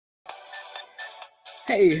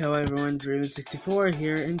Hey, hello everyone, Dream64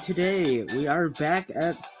 here, and today we are back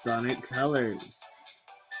at Sonic Colors.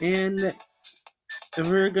 And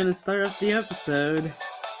we're gonna start off the episode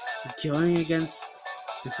going against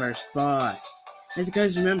the first boss. As you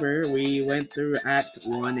guys remember, we went through Act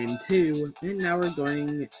 1 and 2, and now we're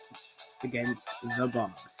going against the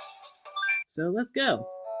boss. So let's go.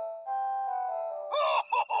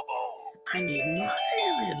 I need more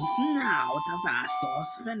aliens now, the vast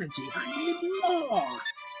source of energy. I need more!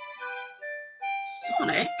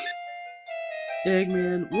 Sonic?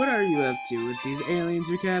 Eggman, what are you up to with these aliens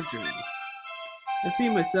you're capturing? I've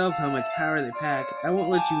seen myself how much power they pack. I won't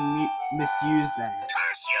let you misuse that.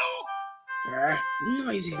 Curse you!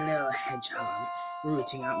 Noisy little hedgehog,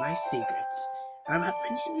 rooting out my secrets. I'm at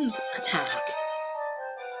minions, attack!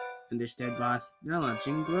 Understood, boss. Now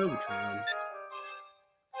launching Globotron.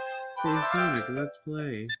 Hey Sonic, let's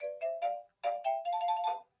play.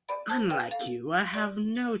 Unlike you, I have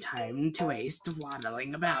no time to waste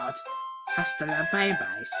waddling about. Hasta la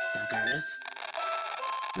bye-bye, suckers.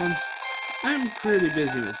 I'm pretty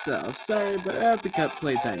busy myself, sorry, but I have to cut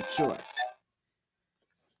playtime short.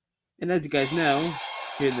 And as you guys know,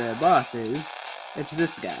 who the boss is, it's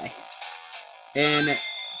this guy. And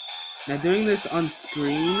now doing this on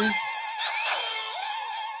screen...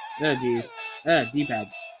 Oh geez. D-pad.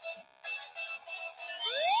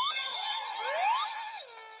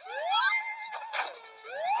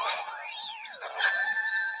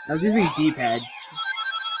 I was using D-pad.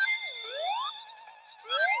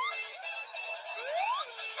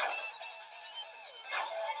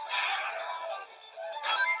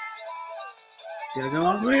 Did I go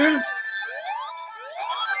over here?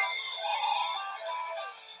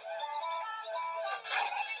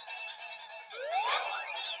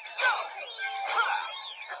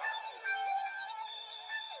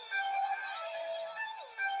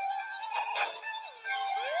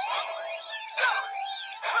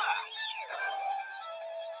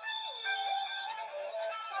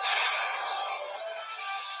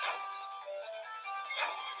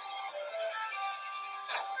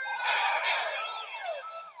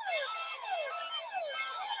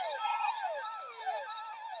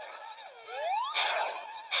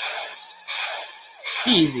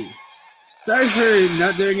 Easy. Sorry for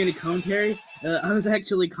not doing any commentary. I was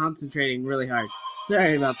actually concentrating really hard.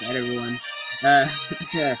 Sorry about that, everyone.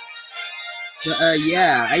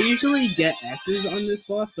 Yeah, I usually get S's on this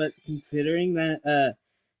boss, but considering that,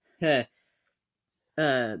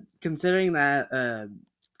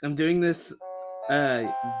 I'm doing this,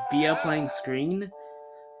 via playing screen,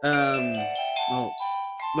 well,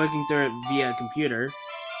 looking through it via computer,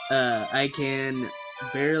 I can't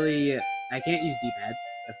use D-pad,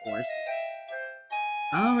 of course.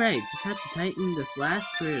 Alright, just have to tighten this last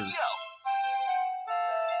screw.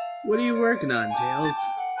 What are you working on, Tails?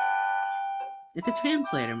 It's a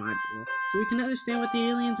translator module, so we can understand what the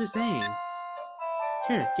aliens are saying.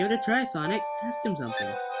 Sure, give it a try, Sonic. Ask him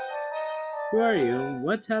something. Who are you?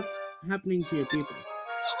 What's happening to your people?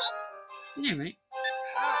 Yeah, right.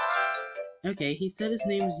 Okay, he said his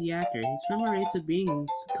name is Yacker. He's from a race of beings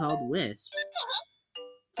called Wisps.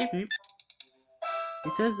 Okay, right. He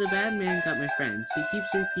says the bad man got my friends. He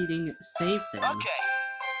keeps repeating, save them. Okay.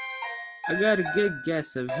 I got a good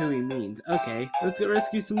guess of who he means. Okay, let's go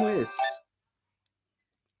rescue some Wisps.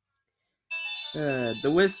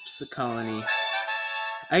 The Wisps colony.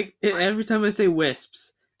 Every time I say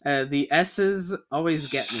Wisps, the S's always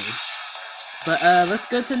get me. But, let's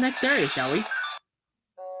go to the next area, shall we?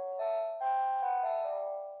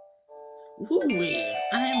 Woo-wee,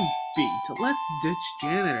 I'm beat. Let's ditch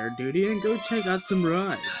janitor duty and go check out some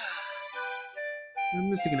rides. I'm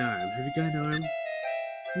missing an arm. Have you got an arm?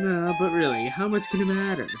 No, but really, how much can it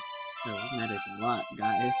matter? Oh, it matters a lot,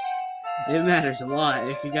 guys. It matters a lot.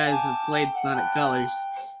 If you guys have played Sonic Colors,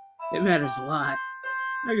 it matters a lot.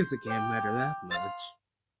 I guess it can't matter that much.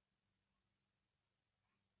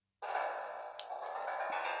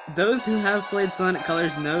 Those who have played Sonic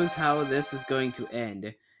Colors knows how this is going to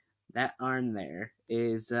end. That arm there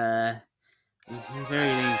is, very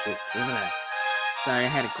dangerous. Sorry, I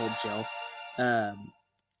had a cold chill.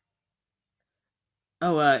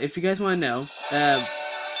 If you guys want to know,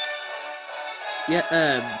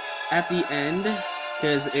 at the end,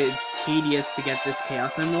 because it's tedious to get this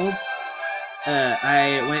Chaos Emerald,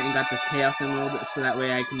 I went and got this Chaos Emerald so that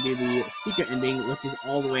way I can do the secret ending, which is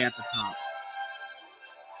all the way at the top.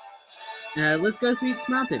 Let's go to Sweet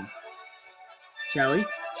Mountain, shall we?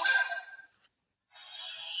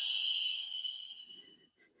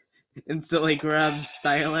 Instantly grabs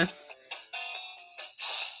Stylus.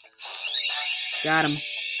 Got him.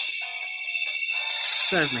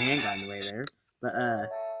 Sorry if my hand got in the way there. But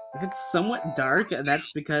if it's somewhat dark,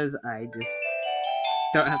 that's because I just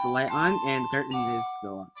don't have the light on and the curtain is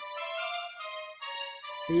still up.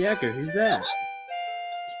 Hey Yaker, who's that?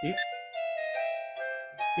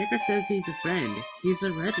 Yaker says he's a friend. He's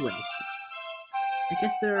a red wisp. I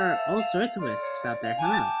guess there are all sorts of wisps out there,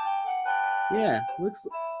 huh? Yeah, looks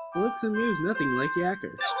and moves nothing like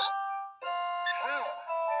Yaker.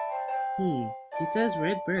 He says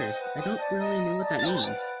red burst. I don't really know what that means.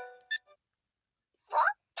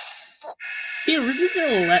 Yeah, we're just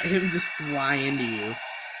gonna let him just fly into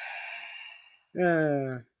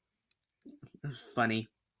you. Funny.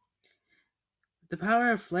 The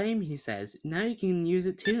power of flame, he says. Now you can use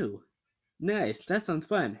it too. Nice, that sounds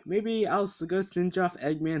fun. Maybe I'll go cinch off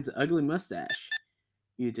Eggman's ugly mustache.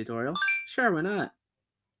 You tutorial? Sure, why not?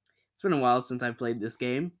 It's been a while since I've played this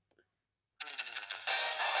game.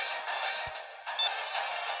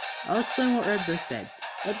 I'll explain what Red Burst said.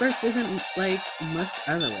 Red Burst isn't like most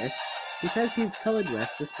other wisps, because he's colored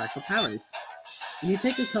wisp with special powers. When you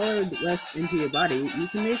take a colored wisp into your body, you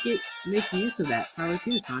can make use of that power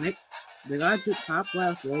too, Sonic. The gods at top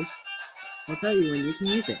left will tell you when you can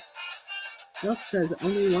use it. It says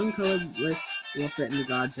only one colored wisp will fit in the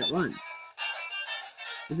gauge at once.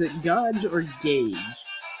 Is it gauge or gauge?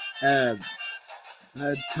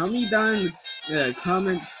 Tell me down in the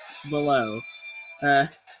comments below.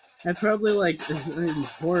 I'm probably I'm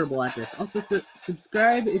horrible at this. Also,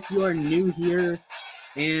 subscribe if you are new here,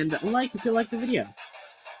 and like if you like the video.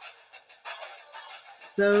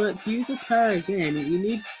 So, to use this power again, you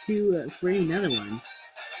need to free another one.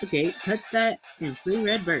 Okay, touch that and free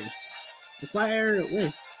Red Burst. Acquire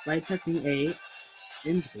Wisp by touching a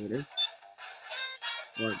indicator.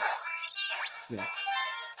 Or, yeah.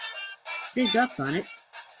 Good job, Sonic.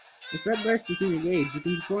 If Red Burst is in your gauge, you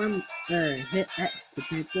can perform hit X to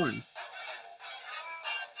transform.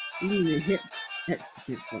 You need to hit X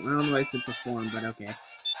to transform. I don't know why it's to perform, but okay.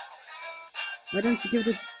 Why don't you give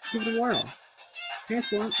it a whirl?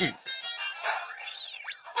 Transform X.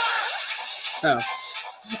 Oh.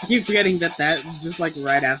 I keep forgetting that's just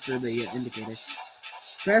right after the indicator.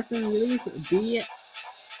 Press and release B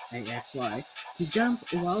X Y to jump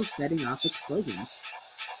while setting off explosions.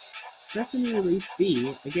 Press and release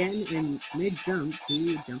B again and mid-jump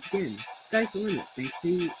to jump again. Sky's the limit thanks to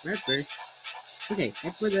Red Burst. Okay,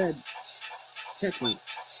 head for the checkpoint.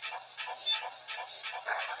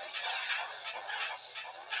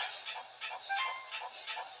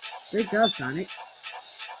 Great job, Sonic.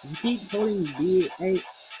 If you keep holding B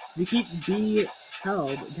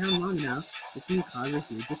held down long enough, it can cause a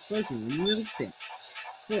huge explosion when you release it.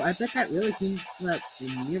 Oh, I bet that really cleans up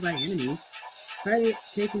nearby enemies. Try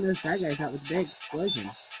taking those bad guys out with big explosion.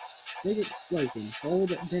 Big explosion. Hold,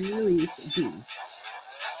 then release B.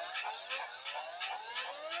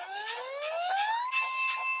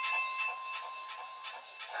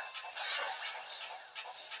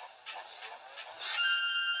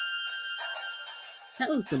 That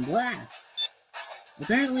was some blast.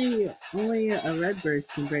 Apparently, only a Red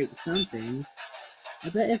Burst can break some things. I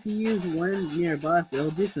bet if you use one near a boss, it'll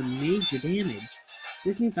do some major damage.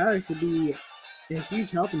 This new power should be a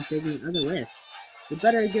huge help in saving other wisps. We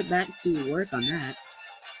better get back to work on that.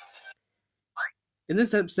 In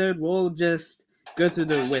this episode, we'll just go through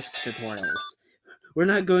the wisp tutorials. We're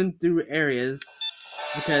not going through areas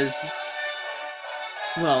because,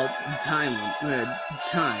 well, time,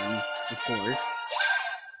 of course.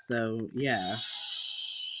 So, yeah.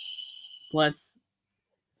 Plus,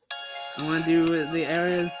 I want to do the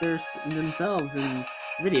areas themselves in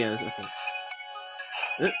videos. Okay.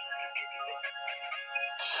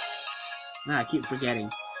 I keep forgetting.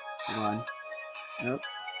 Hold on. Nope.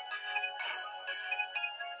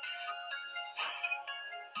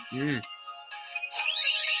 Yeah.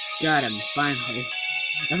 Got him, finally.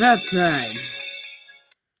 About time.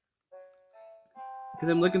 Because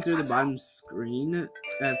I'm looking through the bottom screen,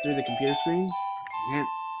 through the computer screen. Can't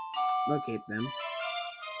locate them.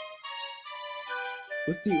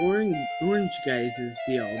 What's the orange guy's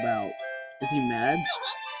deal about? Is he mad?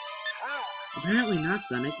 Apparently not,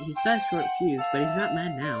 Sonic. He's got a short fuse, but he's not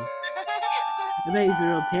mad now. I bet he's a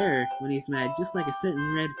real terror when he's mad, just like a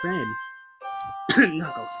certain red friend.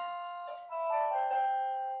 Knuckles.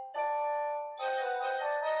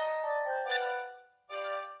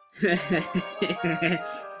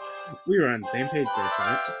 We were on the same page there,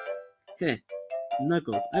 Sonic. Heh.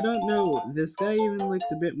 Knuckles, I don't know. This guy even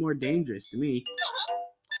looks a bit more dangerous to me.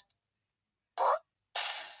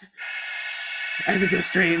 As it goes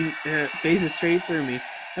phases straight through me.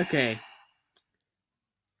 Okay.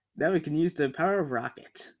 Now we can use the power of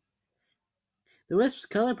Rocket. The Wisp's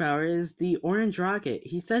color power is the orange rocket.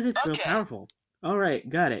 He says it's real powerful. Alright,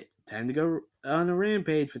 got it. Time to go on a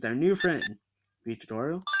rampage with our new friend. Read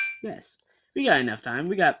tutorial? Yes. We got enough time.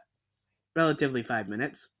 We got relatively 5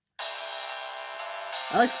 minutes.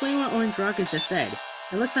 I'll explain what Orange Rocket just said.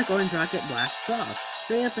 It looks like Orange Rocket blasts off,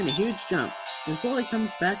 straight up in a huge jump, and slowly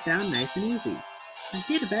comes back down nice and easy. If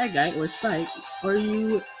you hit a bad guy or Spike, or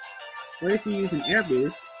if you use an air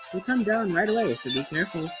boost, he'll come down right away, so be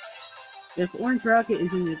careful. If Orange Rocket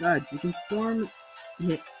is in your dodge, you can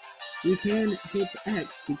hit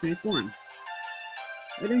X to transform.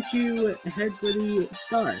 Why don't you head for the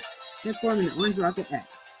star? Transform in Orange Rocket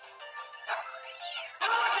X.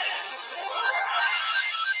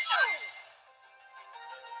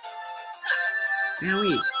 Now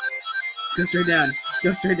eat. Go straight down.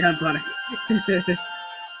 Go straight down, Sonic.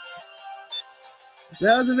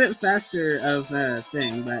 That was a bit faster of a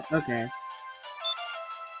thing, but okay.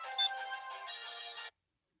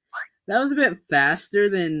 That was a bit faster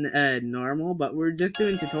than normal, but we're just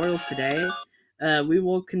doing tutorials today. We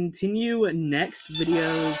will continue next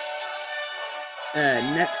videos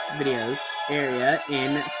area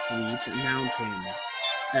in Sweet Mountain.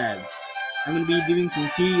 I'm going to be doing some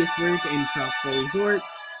tedious work in Tropical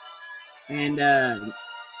Resorts, and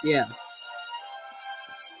yeah.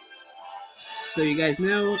 So you guys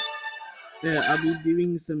know, I'll be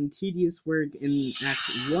doing some tedious work in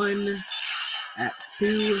Act 1, Act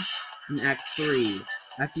 2, and Act 3.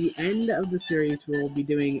 At the end of the series, we'll be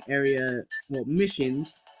doing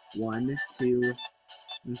missions 1, 2,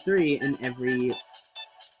 and 3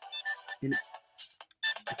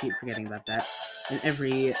 I keep forgetting about that, in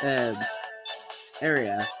every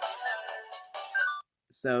area.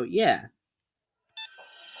 So yeah.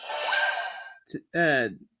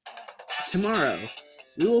 Tomorrow,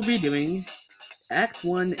 we will be doing Act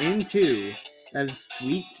 1 and 2 of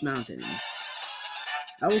Sweet Mountain.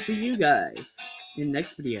 I will see you guys in the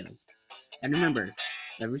next video. And remember,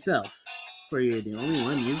 love yourself, for you're the only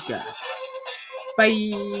one you've got.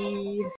 Bye!